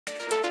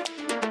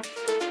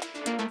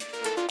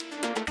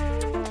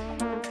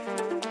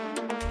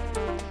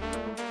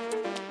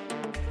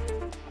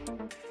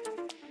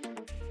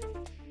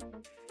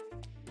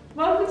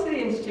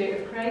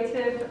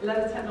Creative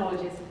Leather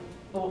Technologies,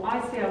 or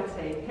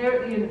ICLT, here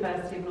at the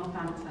University of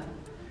Northampton.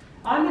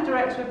 I'm the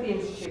Director of the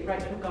Institute,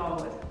 Rachel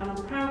Garwood, and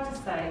I'm proud to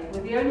say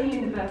we're the only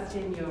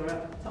university in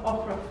Europe to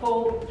offer a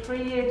full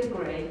 3-year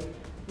degree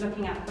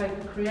looking at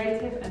both the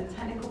creative and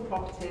technical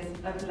properties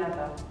of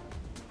leather.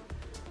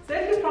 So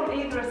if you're from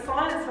either a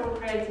science or a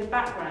creative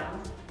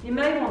background, you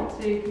may want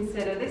to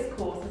consider this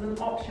course as an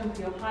option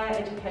for your higher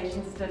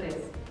education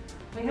studies.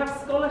 We have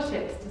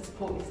scholarships to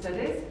support your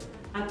studies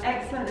and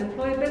excellent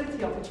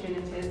employability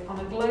opportunities on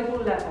a global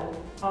level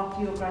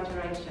after your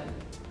graduation.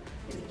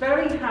 It's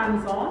very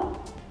hands-on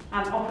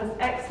and offers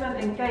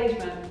excellent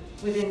engagement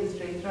with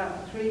industry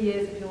throughout the 3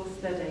 years of your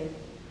study.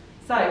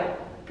 So,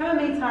 come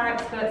and meet our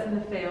experts in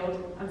the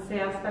field and see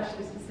our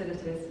specialist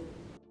facilities.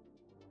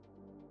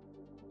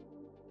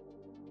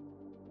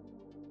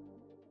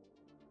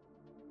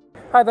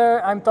 Hi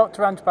there, I'm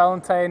Dr. Andrew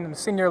Ballantyne. I'm a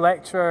Senior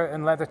Lecturer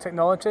in Leather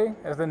Technology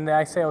within the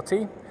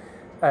ICLT.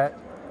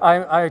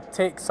 I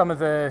take some of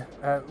the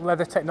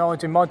leather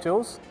technology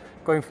modules,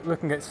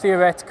 looking at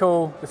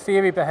the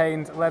theory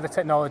behind leather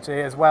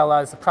technology, as well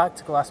as the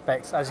practical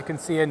aspects, as you can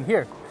see in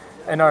here,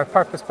 in our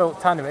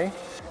purpose-built tannery,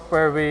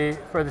 where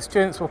the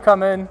students will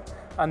come in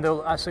and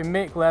they'll actually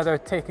make leather,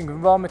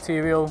 taking raw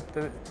material,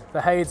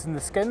 the hides and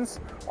the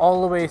skins,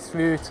 all the way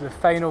through to the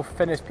final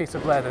finished piece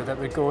of leather that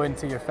would go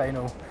into a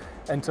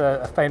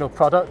final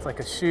product,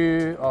 like a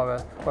shoe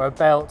or a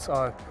belt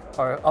or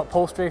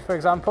upholstery, for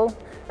example.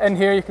 In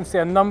here you can see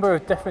a number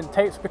of different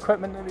types of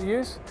equipment that we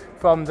use,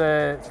 from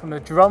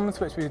the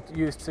drums which we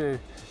use to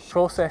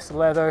process the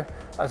leather,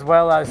 as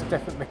well as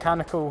different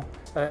mechanical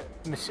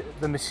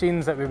the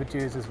machines that we would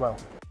use as well.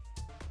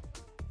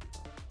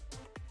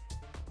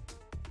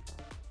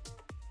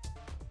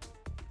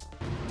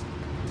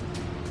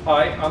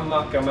 Hi, I'm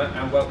Mark Gummer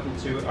and welcome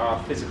to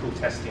our physical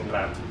testing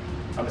lab.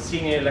 I'm a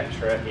senior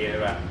lecturer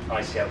here at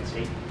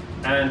ICLT,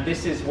 and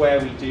this is where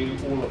we do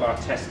all of our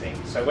testing.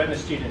 So when the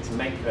students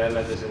make their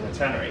leathers in the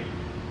tannery,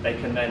 they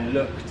can then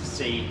look to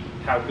see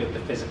how good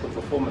the physical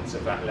performance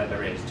of that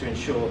leather is to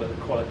ensure that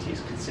the quality is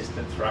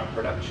consistent throughout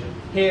production.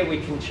 Here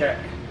we can check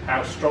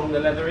how strong the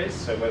leather is,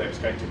 so whether it's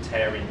going to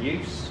tear in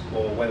use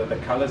or whether the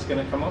colour is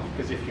going to come off,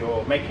 because if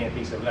you're making a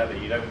piece of leather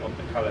you don't want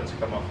the colour to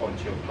come off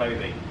onto your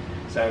clothing.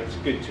 So it's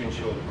good to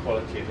ensure the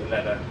quality of the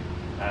leather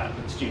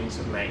that students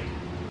have made.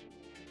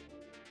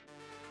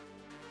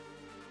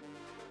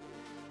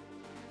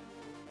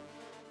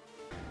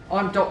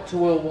 I'm Dr.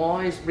 Will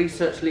Wise,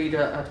 Research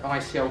Leader at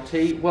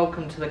ICLT.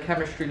 Welcome to the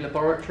chemistry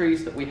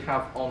laboratories that we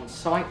have on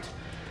site.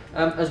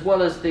 As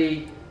well as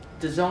the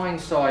design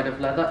side of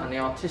leather and the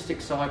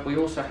artistic side, we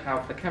also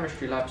have the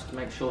chemistry labs to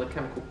make sure the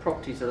chemical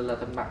properties of the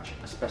leather match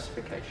a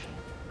specification.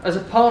 As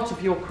a part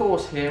of your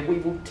course here, we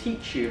will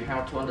teach you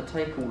how to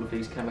undertake all of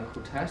these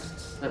chemical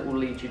tests that will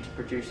lead you to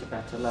produce a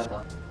better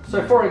leather.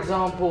 So for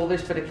example,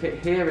 this bit of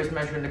kit here is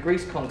measuring the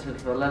grease content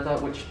of the leather,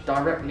 which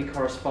directly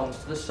corresponds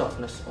to the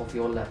softness of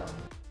your leather.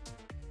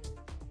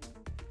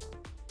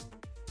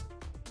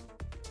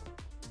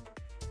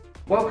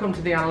 Welcome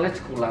to the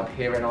analytical lab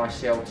here in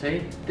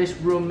ICLT. This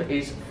room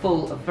is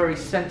full of very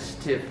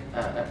sensitive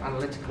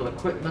analytical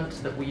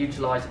equipment that we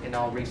utilise in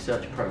our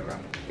research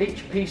programme.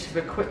 Each piece of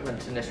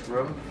equipment in this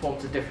room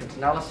performs a different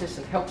analysis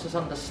and helps us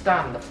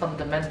understand the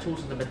fundamentals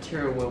of the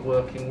material we're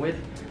working with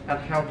and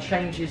how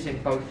changes in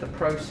both the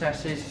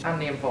processes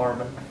and the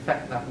environment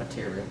affect that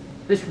material.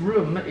 This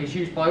room is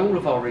used by all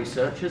of our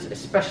researchers,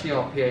 especially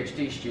our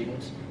PhD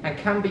students, and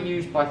can be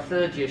used by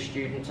third-year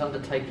students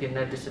undertaking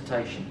their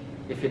dissertation.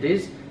 If it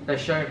is, they're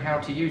shown how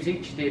to use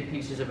each of the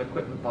pieces of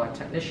equipment by a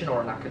technician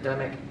or an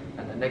academic,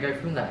 and then they go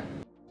from there.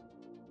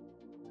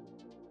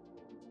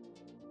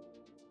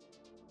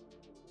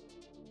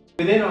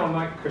 Within our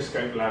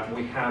microscope lab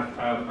we have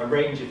a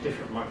range of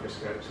different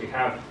microscopes. We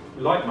have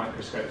light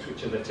microscopes,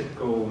 which are the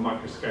typical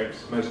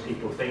microscopes most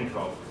people think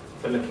of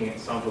for looking at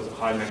samples of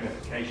high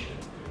magnification.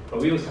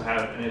 But we also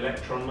have an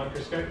electron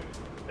microscope,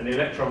 and the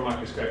electron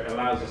microscope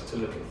allows us to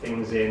look at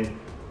things in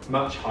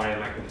much higher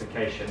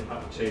magnification,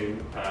 up to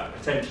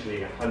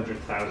potentially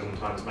 100,000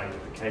 times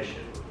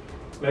magnification.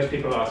 Most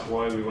people ask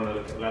why we want to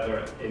look at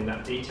leather in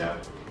that detail,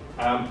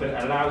 but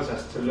it allows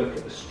us to look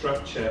at the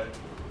structure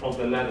of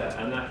the leather,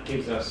 and that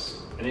gives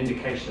us an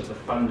indication of the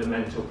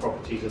fundamental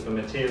properties of the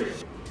material.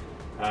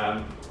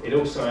 It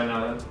also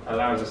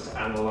allows us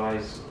to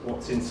analyse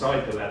what's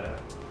inside the leather,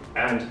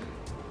 and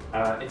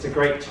it's a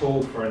great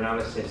tool for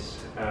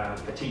analysis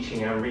for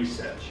teaching and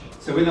research.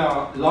 So with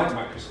our light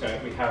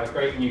microscope we have a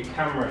great new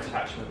camera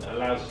attachment that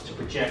allows us to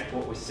project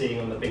what we're seeing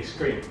on the big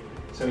screen.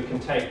 So we can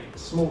take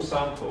small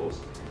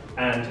samples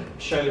and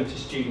show them to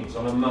students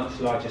on a much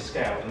larger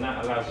scale, and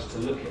that allows us to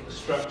look at the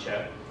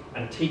structure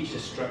and teach the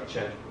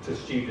structure to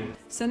students.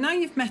 So now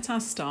you've met our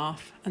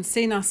staff and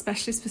seen our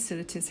specialist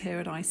facilities here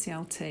at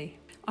ICLT.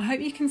 I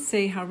hope you can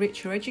see how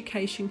rich your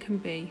education can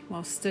be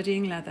while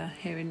studying leather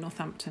here in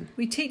Northampton.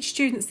 We teach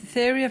students the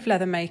theory of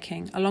leather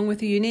making, along with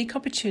the unique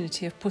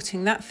opportunity of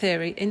putting that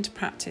theory into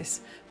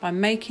practice by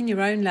making your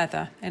own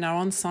leather in our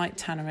on-site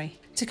tannery.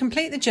 To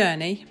complete the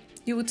journey,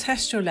 You will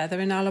test your leather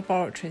in our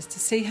laboratories to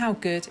see how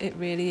good it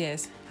really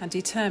is and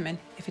determine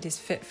if it is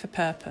fit for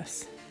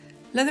purpose.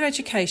 Leather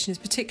education is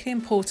particularly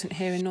important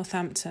here in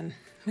Northampton.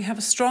 We have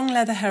a strong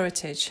leather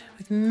heritage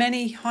with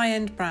many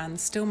high-end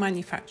brands still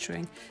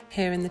manufacturing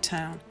here in the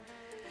town.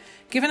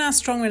 Given our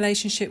strong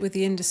relationship with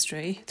the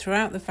industry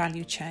throughout the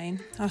value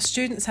chain, our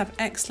students have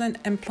excellent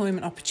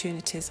employment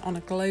opportunities on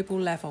a global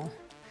level,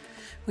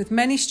 with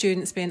many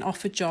students being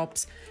offered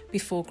jobs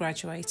before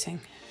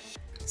graduating.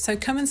 So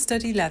come and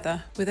study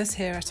leather with us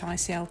here at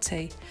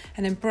ICLT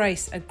and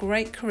embrace a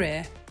great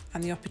career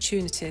and the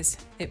opportunities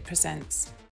it presents.